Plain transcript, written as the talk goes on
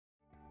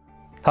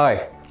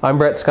Hi, I'm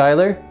Brett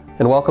Schuyler,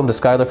 and welcome to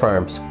Schuyler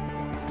Farms.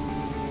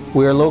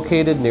 We are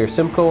located near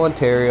Simcoe,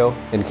 Ontario,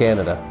 in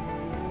Canada.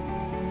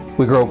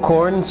 We grow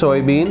corn and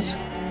soybeans,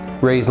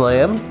 raise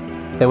lamb,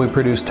 and we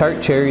produce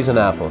tart cherries and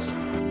apples.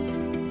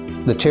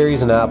 The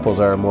cherries and apples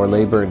are more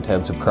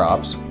labor-intensive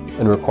crops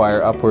and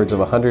require upwards of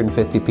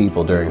 150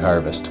 people during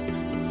harvest.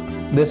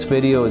 This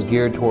video is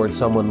geared towards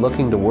someone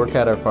looking to work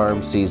at our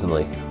farm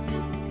seasonally.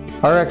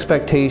 Our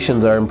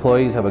expectations are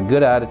employees have a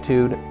good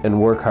attitude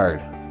and work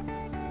hard.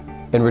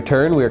 In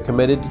return, we are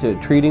committed to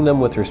treating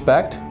them with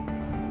respect,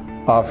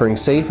 offering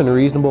safe and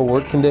reasonable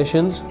work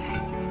conditions,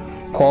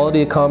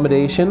 quality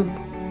accommodation,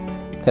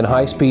 and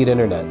high-speed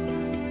internet.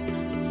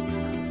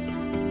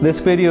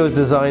 This video is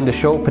designed to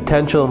show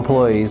potential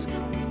employees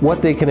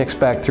what they can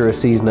expect through a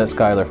season at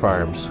Schuyler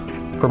Farms,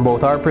 from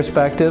both our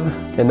perspective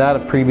and that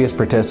of previous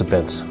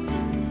participants.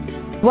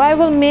 What I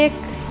will make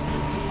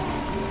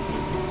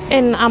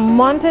in a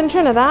month in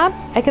Trinidad,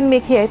 I can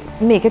make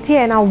it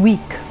here in a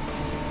week.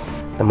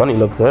 The money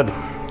looked good.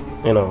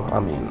 You know, I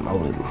mean,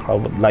 I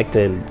would like to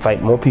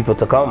invite more people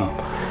to come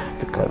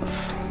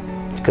because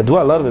you could do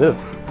a lot with it.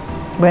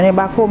 When you're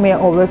back home, you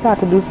always have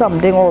to do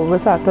something,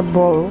 always have to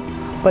borrow.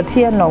 But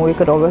here now, we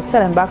could always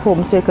sell it back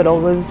home, so you could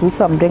always do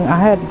something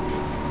ahead.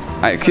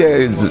 Here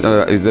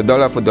is a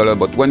dollar for dollar,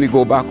 but when you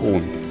go back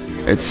home,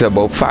 it's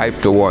about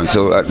 5 to 1.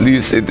 So at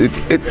least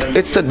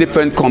it's a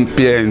different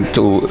comparing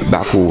to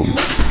back home.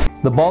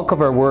 The bulk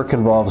of our work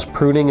involves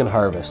pruning and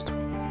harvest.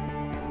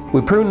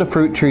 We prune the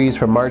fruit trees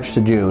from March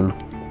to June.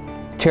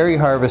 Cherry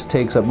harvest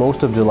takes up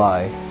most of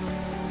July.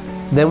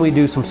 Then we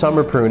do some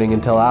summer pruning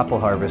until apple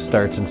harvest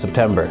starts in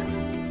September.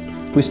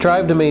 We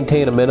strive to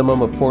maintain a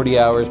minimum of 40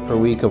 hours per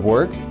week of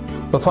work,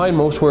 but find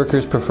most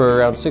workers prefer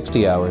around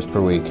 60 hours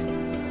per week.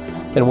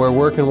 And where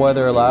work and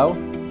weather allow,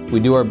 we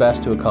do our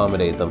best to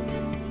accommodate them.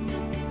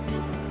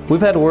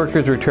 We've had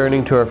workers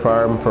returning to our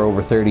farm for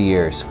over 30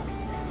 years.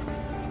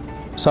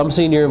 Some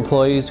senior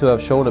employees who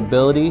have shown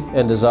ability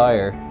and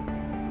desire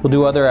will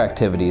do other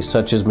activities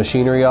such as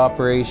machinery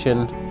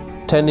operation,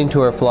 tending to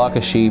our flock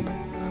of sheep,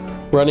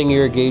 running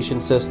irrigation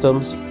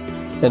systems,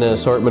 and an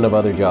assortment of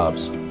other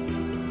jobs.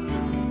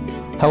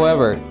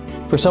 However,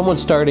 for someone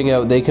starting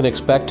out, they can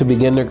expect to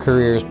begin their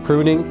careers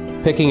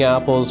pruning, picking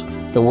apples,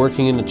 and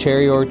working in the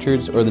cherry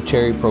orchards or the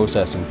cherry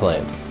processing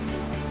plant.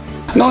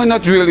 No,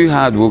 not really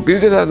hard work. You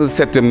just have to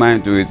set your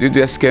mind to it. You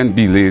just can't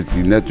be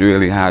lazy, not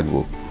really hard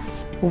work.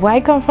 I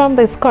come from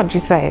this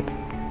countryside.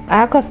 I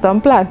have custom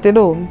planted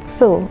home,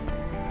 so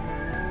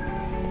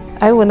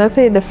I wouldn't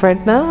say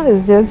different now.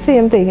 It's just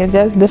same thing. It's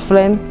just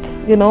different,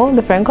 you know,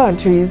 different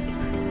countries.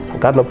 I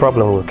got no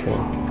problem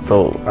working.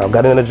 So I'm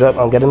getting the job,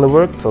 I'm getting the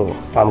work, so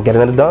I'm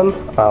getting it done.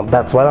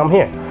 That's why I'm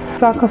here.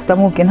 If you're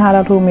custom working hard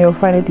at home, you'll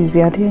find it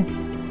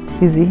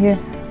easy here.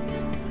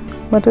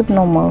 But it's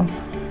normal.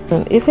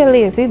 If you're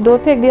lazy,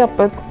 don't take the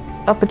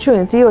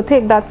opportunity or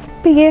take that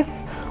space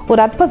or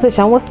that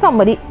position where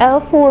somebody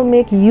else will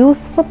make use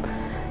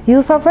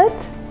of it.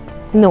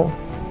 No.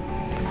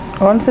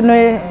 Once you know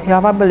you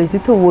have ability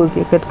to work,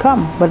 you could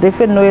come. But if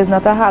you know you're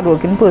not a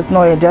hard-working person,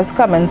 or you're just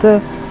coming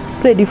to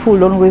play the fool,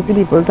 don't waste the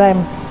people's time.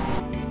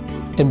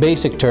 In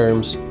basic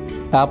terms,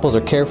 apples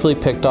are carefully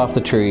picked off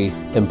the tree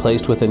and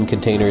placed within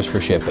containers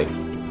for shipping.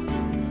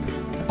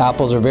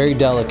 Apples are very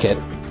delicate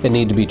and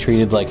need to be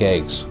treated like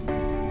eggs.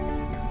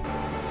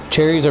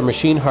 Cherries are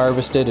machine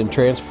harvested and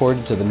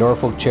transported to the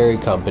Norfolk Cherry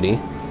Company,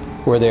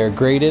 where they are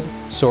graded,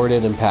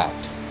 sorted, and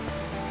packed.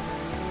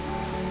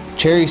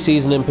 Cherry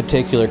season in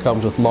particular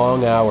comes with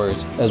long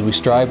hours as we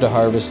strive to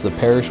harvest the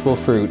perishable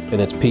fruit in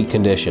its peak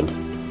condition.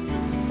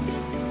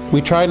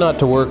 We try not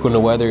to work when the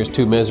weather is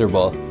too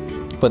miserable,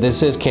 but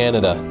this is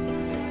Canada.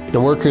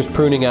 The workers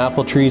pruning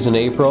apple trees in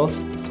April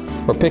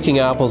or picking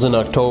apples in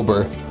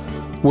October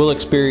will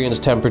experience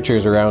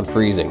temperatures around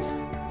freezing.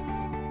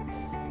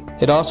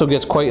 It also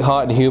gets quite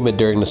hot and humid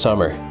during the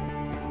summer,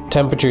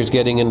 temperatures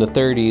getting in the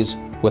 30s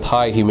with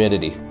high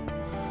humidity.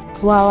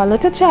 Wow, a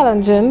little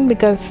challenging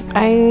because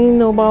I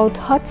know about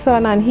hot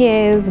sun and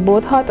here is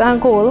both hot and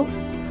cold.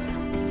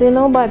 So, you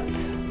know, but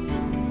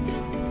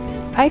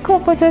I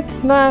cope with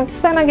it. Now,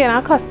 then again,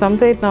 I'm accustomed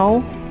to it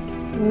now.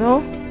 You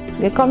know,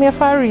 they come here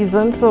for a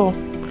reason, so.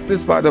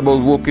 This part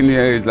about working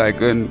here is like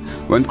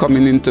when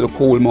coming into the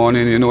cold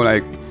morning, you know,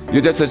 like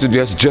you just have to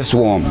just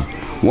warm.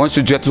 Once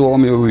you get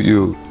warm,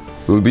 you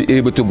will be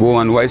able to go,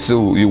 and once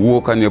you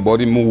work on your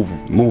body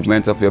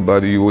movements of your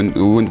body, you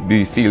won't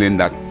be feeling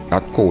that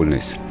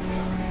coldness.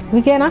 We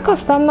get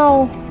accustomed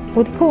now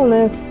with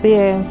coolness,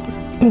 yeah.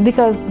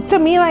 Because to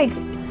me, like,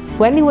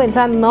 when the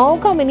winter now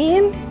coming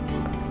in,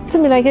 to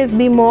me, like, it's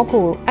been more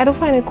cool. I don't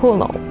find it cool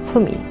now, for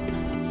me.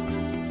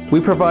 We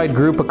provide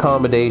group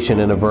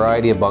accommodation in a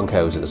variety of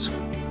bunkhouses,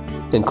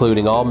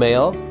 including all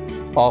male,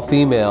 all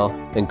female,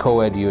 and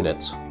co-ed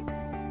units.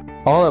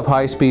 All have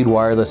high-speed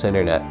wireless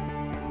internet,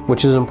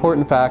 which is an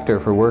important factor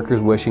for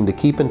workers wishing to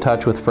keep in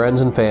touch with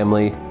friends and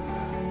family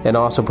and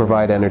also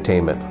provide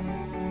entertainment.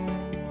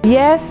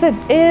 Yes, it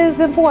is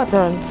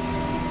important.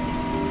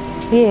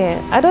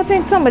 Yeah, I don't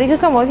think somebody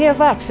could come out here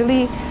for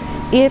actually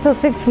 8 or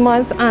 6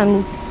 months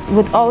and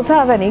without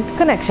having any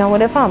connection with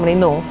their family,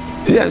 no.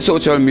 Yeah,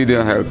 social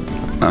media help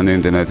and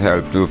internet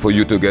help for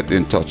you to get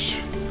in touch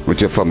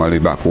with your family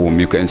back home.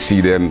 You can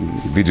see them,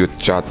 video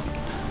chat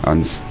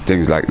and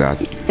things like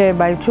that. Yeah,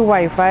 by through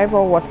Wi-Fi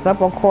or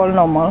WhatsApp or call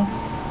normal.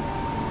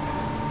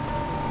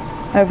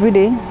 Every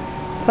day.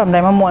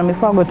 Sometimes I'm morning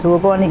before I go to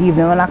work or in the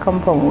evening when I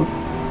come from work.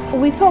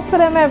 We talk to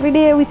them every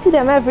day, we see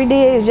them every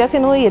day. It's just, you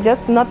know, you're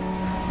just not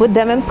with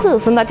them in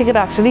person that you could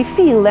actually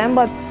feel them,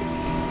 but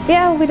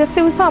yeah, we just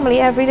see with family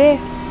every day.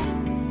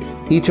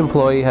 Each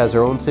employee has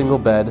their own single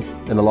bed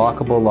and a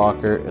lockable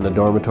locker in a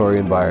dormitory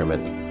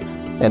environment,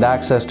 and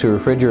access to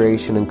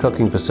refrigeration and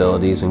cooking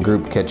facilities and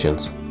group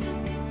kitchens.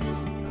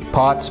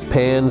 Pots,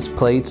 pans,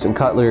 plates, and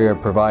cutlery are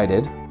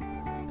provided,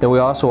 and we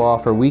also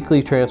offer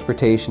weekly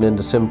transportation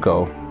into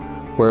Simcoe,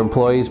 where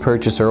employees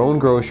purchase their own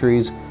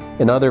groceries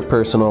and other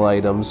personal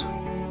items,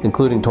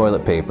 including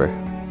toilet paper.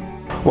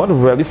 What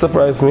really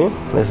surprised me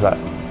is that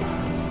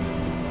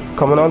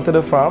coming onto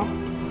the farm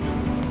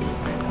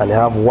and they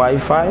have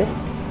Wi-Fi,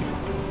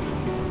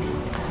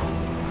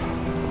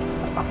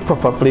 a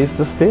proper place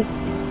to stay,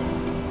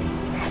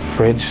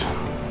 fridge,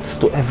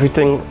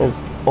 everything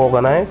is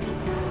organized.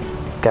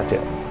 Got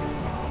your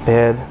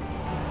bed,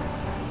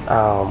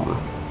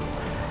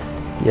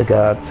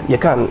 you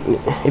can,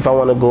 if I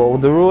want to go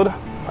out the road,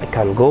 I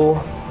can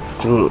go.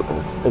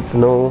 It's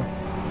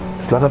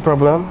not a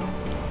problem.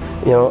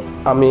 You know,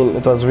 I mean,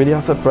 it was really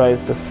a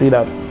surprise to see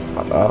that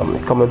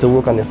coming to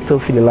work and you're still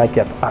feeling like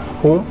you're at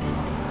home.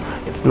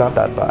 It's not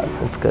that bad.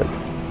 It's good.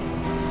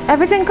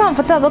 Everything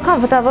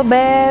comfortable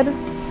bed,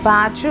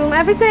 bathroom,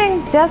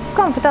 everything just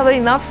comfortable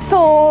enough.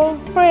 Stove,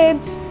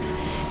 fridge.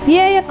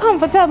 Yeah, you're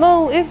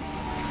comfortable. If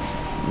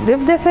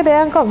they say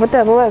they're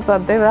uncomfortable, there's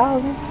something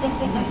wrong.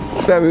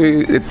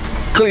 Very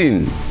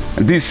clean,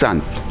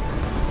 decent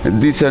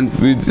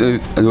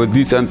with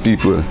decent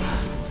people.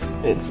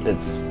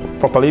 It's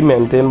properly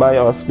maintained by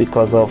us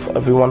because of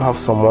everyone have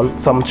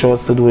some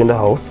chores to do in the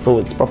house, so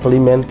it's properly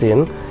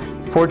maintained.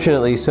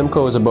 Fortunately,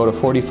 Simcoe is about a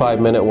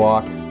 45-minute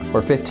walk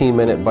or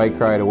 15-minute bike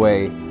ride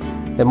away,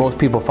 and most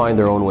people find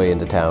their own way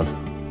into town.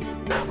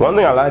 One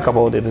thing I like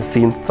about it is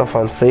seeing stuff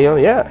on sale.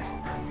 Yeah,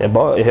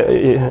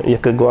 you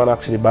could go and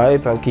actually buy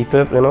it and keep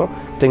it, you know,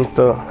 things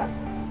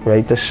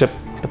ready to ship,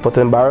 to put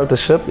in barrel to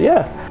ship,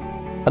 yeah.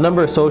 A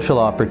number of social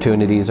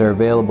opportunities are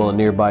available in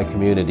nearby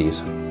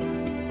communities.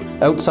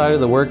 Outside of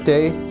the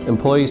workday,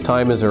 employees'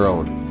 time is their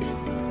own.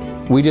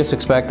 We just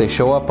expect they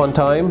show up on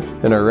time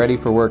and are ready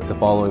for work the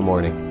following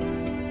morning.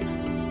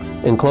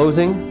 In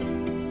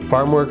closing,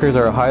 farm workers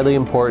are a highly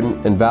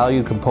important and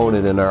valued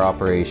component in our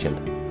operation.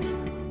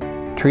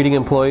 Treating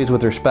employees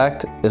with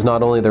respect is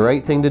not only the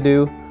right thing to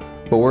do,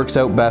 but works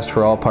out best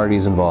for all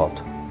parties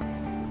involved.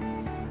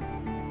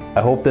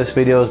 I hope this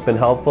video has been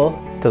helpful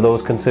to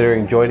those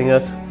considering joining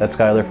us at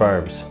Schuyler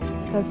Farms.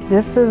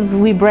 This is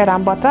we bread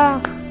and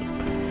butter.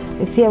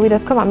 It's here we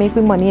just come and make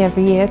we money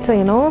every year to,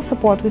 you know,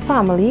 support we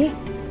family.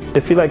 I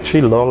feel like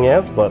 3 long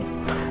years, but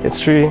it's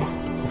 3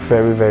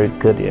 very, very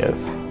good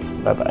years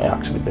that I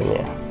actually been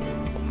here.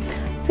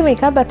 To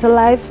make a better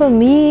life for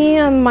me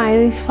and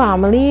my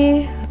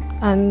family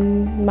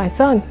and my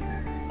son,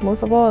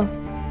 most of all.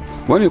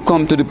 When you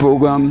come to the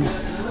program,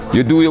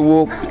 you do your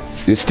work,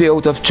 you stay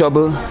out of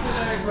trouble,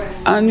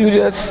 and you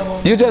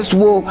just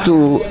work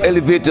to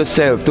elevate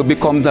yourself to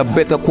become the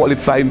better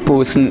qualified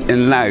person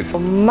in life.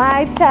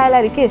 My child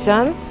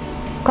education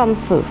comes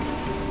first.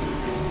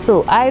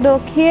 So I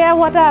don't care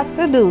what I have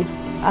to do.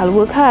 I'll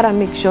work hard and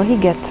make sure he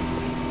gets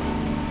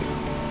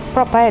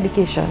proper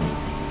education.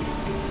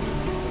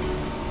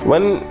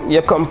 When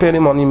you compare the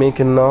money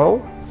making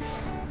now,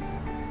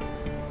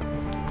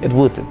 it's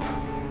worth it.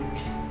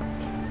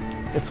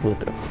 It's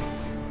worth it.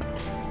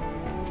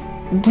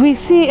 We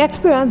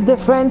experience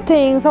different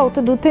things, how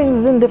to do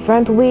things in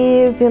different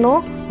ways, you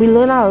know. We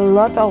learn a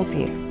lot out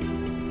here.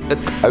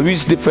 I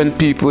reach different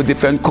people,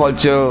 different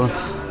culture.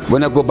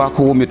 When I go back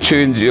home, you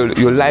change,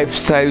 your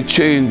lifestyle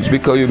change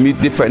because you meet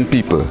different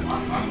people.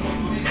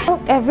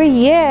 Every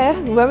year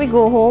when we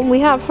go home, we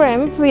have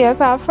friends,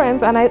 yes, I have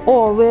friends, and I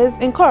always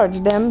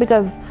encourage them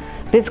because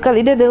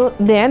basically they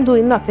ain't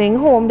doing nothing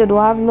home, they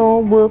don't have no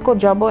work or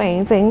job or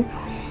anything.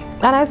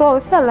 And I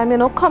always tell them, you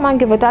know, come and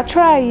give it a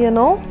try, you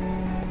know.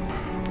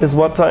 It's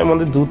what I want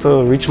to do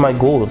to reach my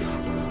goals,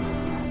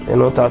 you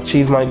know, to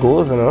achieve my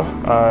goals, you know,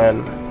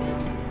 and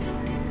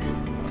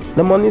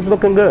the money is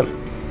looking good.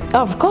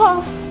 Of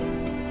course.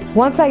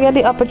 Once I get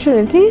the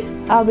opportunity,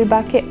 I'll be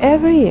back here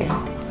every year.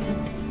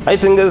 I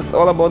think it's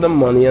all about the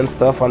money and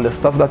stuff, and the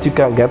stuff that you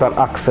can get and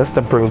access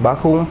to bring back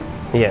home.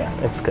 Yeah,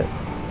 it's good.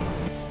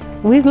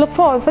 We look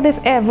forward for this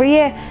every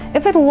year.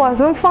 If it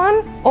wasn't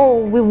fun or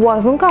we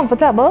wasn't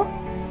comfortable,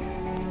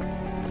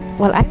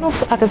 well, I know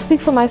I can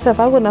speak for myself.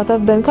 I would not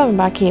have been coming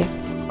back here.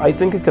 I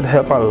think it could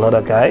help a lot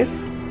of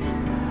guys.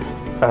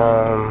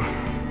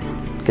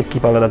 Could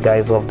keep a lot of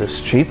guys off the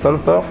streets and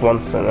stuff.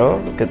 Once, you know,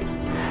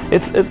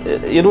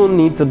 you don't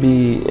need to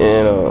be,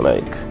 you know,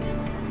 like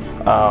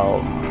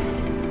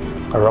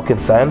a rocket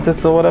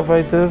scientist or whatever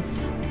it is.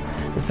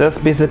 It's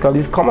just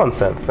basically common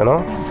sense, you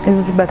know.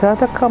 It's better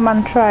to come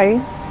and try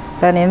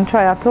then they didn't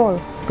try at all.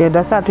 They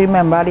just have to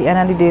remember at the end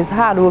of the day, it's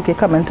hard work, you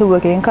coming to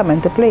work, you ain't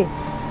coming to play.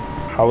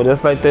 I would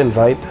just like to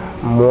invite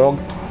more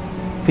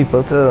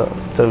people to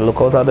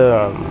look out at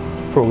the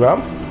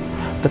program,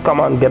 to come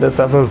and get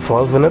yourself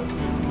involved in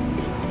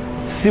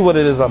it. See what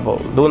it is about.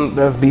 Don't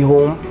just be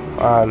home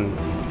and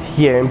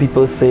hearing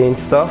people saying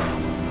stuff.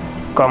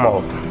 Come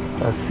out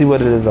and see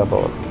what it is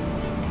about.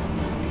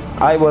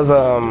 I was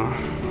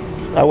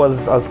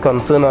as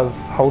concerned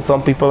as how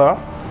some people are,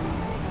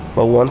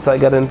 but once I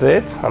get into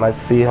it and I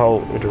see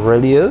how it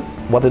really is,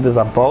 what it is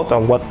about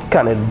and what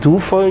can it do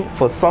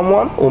for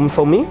someone,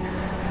 for me,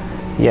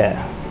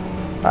 yeah,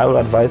 I would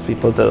advise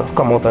people to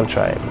come out and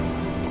try it.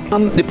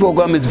 The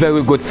program is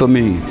very good for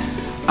me,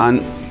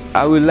 and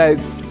I would like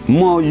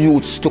more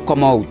youths to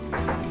come out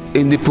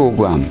in the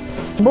program.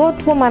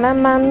 Both woman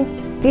and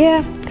man,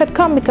 yeah, could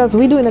come because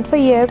we're doing it for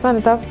years, and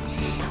it have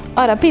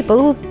other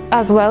people who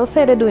as well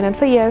say they're doing it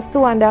for years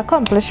too, and they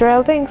accomplish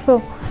real things.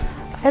 So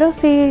I don't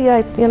see,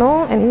 like, you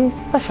know, any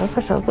special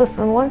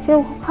person. Once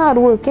you're hard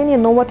working, you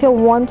know what you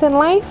want in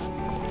life,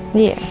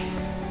 yeah,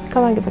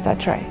 come and give it a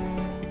try.